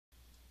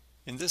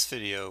In this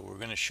video, we're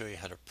going to show you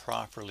how to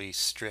properly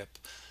strip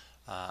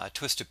a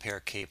twisted pair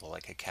cable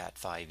like a Cat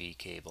 5e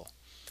cable.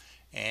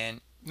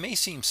 And it may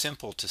seem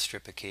simple to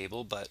strip a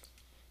cable, but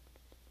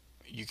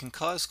you can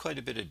cause quite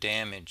a bit of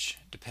damage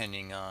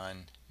depending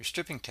on your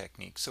stripping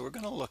technique. So we're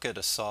going to look at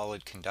a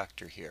solid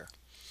conductor here.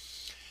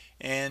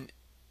 And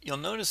you'll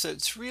notice that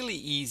it's really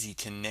easy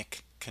to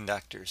nick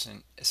conductors,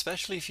 and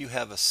especially if you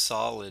have a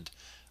solid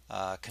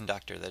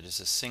conductor, that is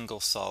a single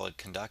solid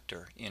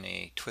conductor in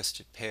a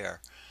twisted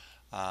pair.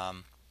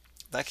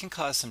 That can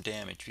cause some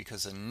damage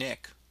because a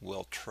nick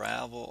will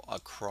travel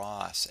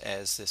across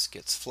as this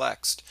gets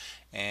flexed,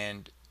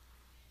 and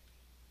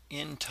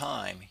in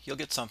time you'll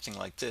get something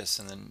like this,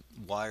 and the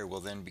wire will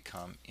then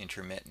become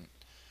intermittent.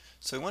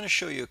 So I want to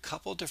show you a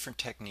couple different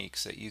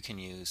techniques that you can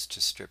use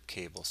to strip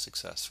cable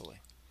successfully.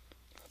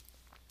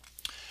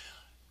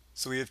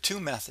 So we have two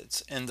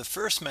methods, and the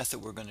first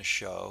method we're going to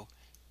show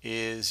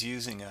is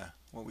using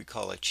what we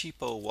call a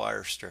cheapo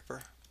wire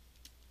stripper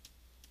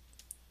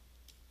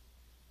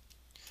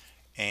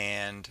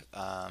and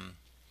a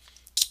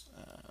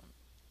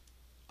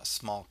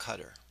small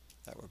cutter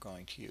that we're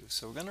going to use.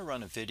 So we're going to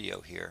run a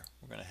video here.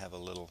 We're going to have a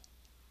little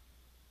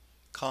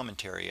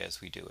commentary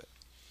as we do it.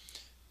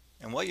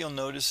 And what you'll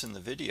notice in the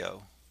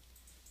video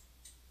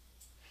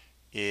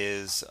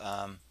is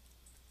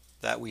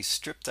that we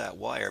stripped that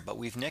wire, but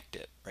we've nicked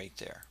it right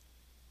there.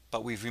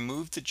 But we've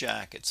removed the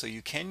jacket, so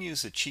you can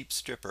use a cheap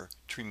stripper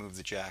to remove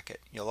the jacket.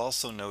 You'll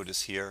also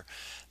notice here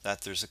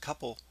that there's a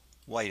couple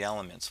white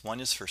elements. One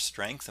is for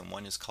strength and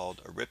one is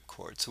called a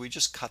ripcord. So we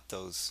just cut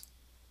those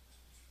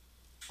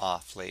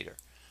off later.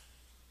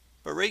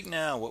 But right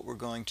now what we're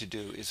going to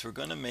do is we're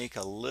going to make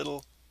a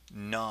little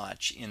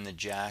notch in the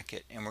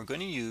jacket, and we're going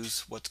to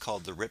use what's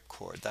called the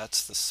ripcord.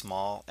 That's the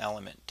small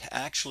element to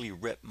actually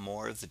rip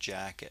more of the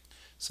jacket.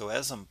 So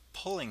as I'm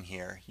pulling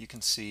here, you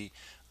can see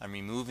I'm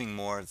removing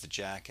more of the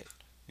jacket.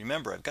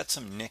 Remember, I've got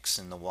some nicks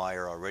in the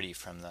wire already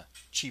from the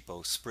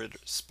cheapo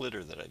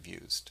splitter that I've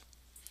used.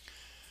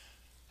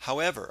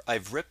 However,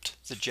 I've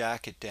ripped the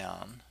jacket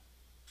down.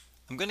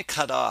 I'm going to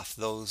cut off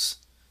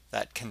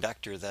that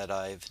conductor that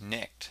I've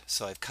nicked.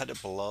 So I've cut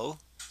it below,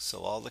 so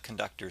all the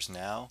conductors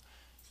now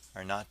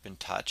are not been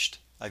touched.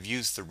 I've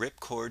used the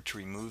ripcord to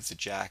remove the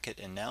jacket,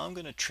 and now I'm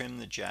going to trim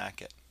the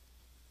jacket.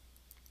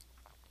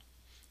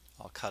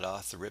 I'll cut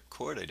off the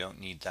ripcord. I don't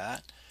need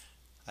that.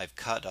 I've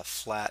cut a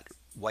flat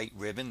white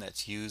ribbon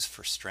that's used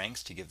for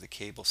strength to give the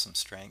cable some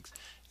strength,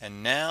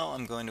 and now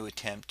I'm going to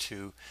attempt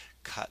to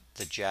cut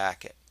the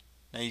jacket.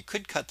 Now you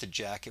could cut the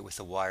jacket with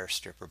a wire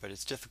stripper, but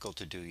it's difficult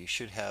to do. You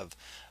should have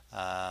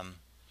a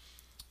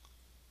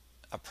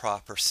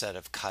proper set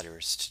of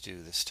cutters to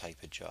do this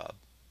type of job.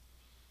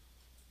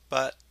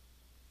 But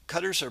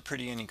cutters are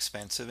pretty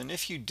inexpensive, and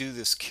if you do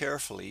this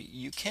carefully,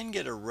 you can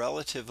get a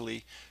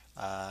relatively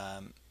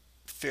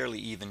fairly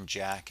even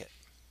jacket.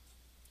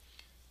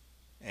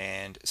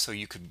 And so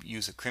you could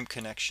use a crimp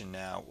connection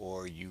now,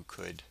 or you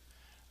could,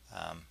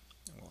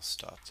 we'll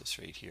stop this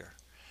right here,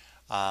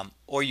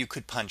 or you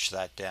could punch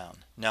that down.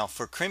 Now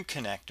for crimp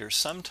connectors,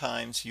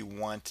 sometimes you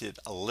want it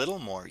a little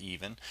more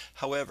even.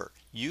 However,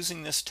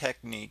 using this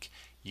technique,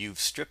 you've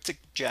stripped the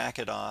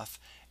jacket off,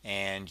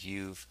 and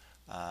you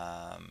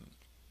have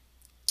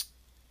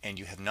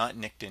not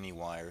nicked any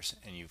wires,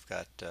 and you've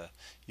got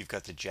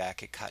the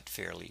jacket cut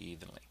fairly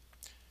evenly.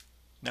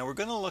 Now we're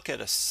going to look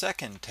at a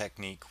second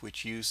technique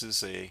which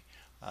uses a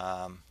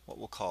what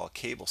we'll call a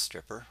cable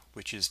stripper,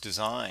 which is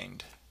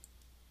designed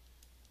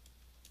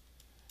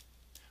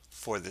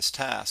for this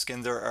task.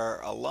 And there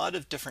are a lot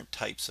of different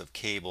types of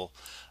cable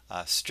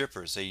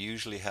strippers. They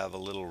usually have a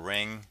little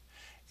ring,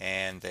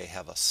 and they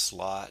have a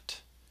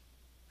slot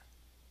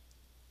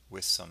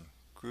with some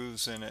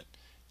grooves in it,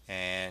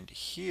 and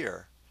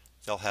here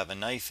they'll have a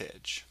knife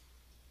edge.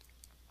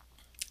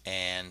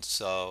 And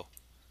so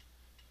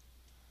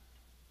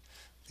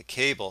the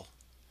cable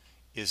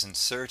is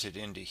inserted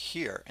into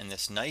here, and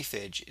this knife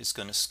edge is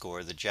going to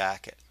score the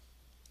jacket.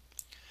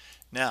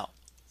 Now,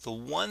 the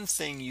one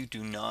thing you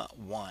do not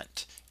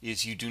want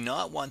is you do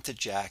not want the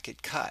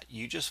jacket cut.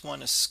 You just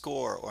want to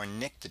score or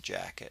nick the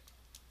jacket.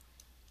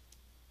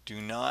 Do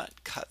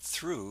not cut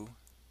through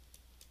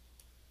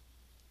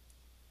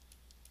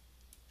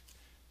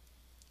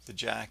the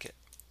jacket,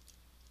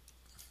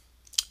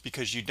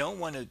 because you don't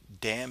want to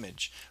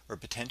damage or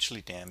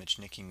potentially damage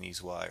nicking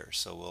these wires.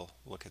 So we'll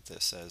look at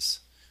this as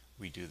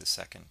we do the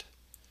second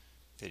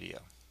video.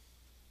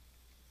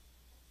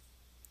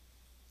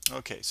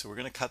 Okay, so we're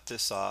going to cut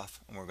this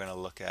off, and we're going to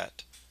look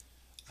at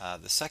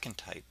the second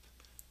type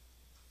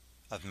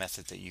of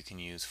method that you can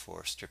use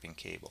for stripping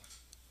cable.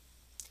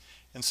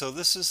 And so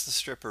this is the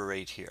stripper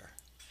right here.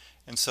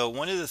 And so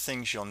one of the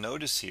things you'll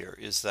notice here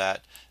is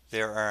that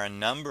there are a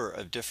number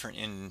of different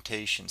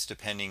indentations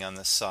depending on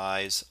the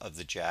size of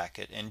the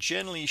jacket, and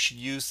generally you should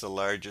use the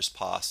largest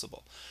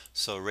possible.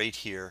 So right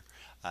here,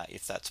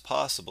 if that's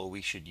possible,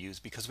 we should use,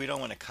 because we don't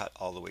want to cut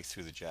all the way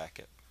through the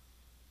jacket.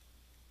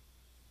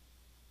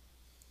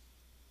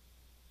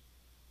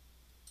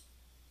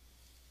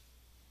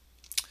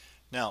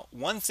 Now,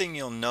 one thing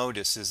you'll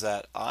notice is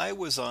that I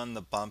was on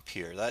the bump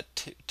here.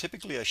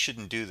 Typically I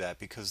shouldn't do that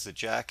because the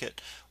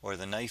jacket or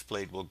the knife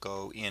blade will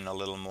go in a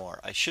little more.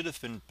 I should have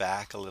been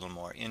back a little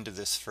more into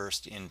this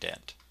first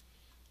indent.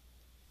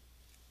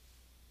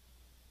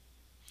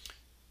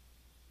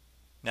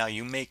 Now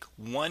you make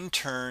one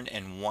turn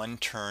and one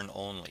turn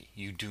only.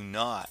 You do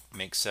not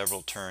make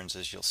several turns,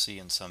 as you'll see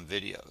in some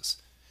videos.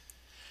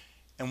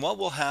 And what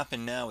will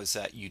happen now is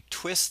that you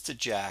twist the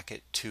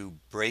jacket to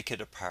break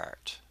it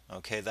apart.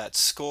 Okay, that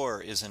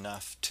score is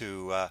enough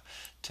to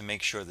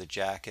make sure the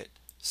jacket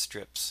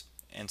strips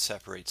and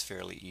separates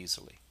fairly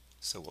easily.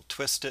 So we'll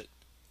twist it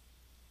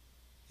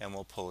and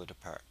we'll pull it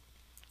apart.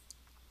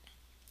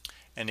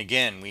 And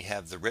again, we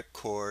have the rip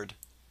cord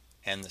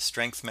and the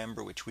strength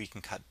member, which we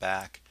can cut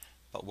back.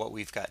 But what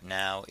we've got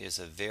now is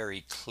a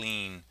very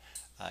clean,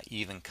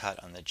 even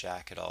cut on the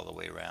jacket all the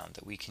way around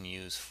that we can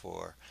use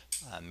for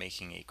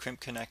making a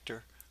crimp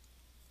connector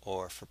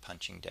or for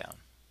punching down.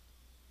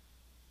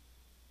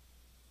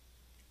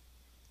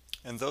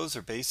 And those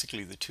are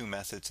basically the two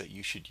methods that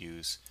you should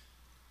use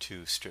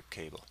to strip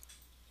cable.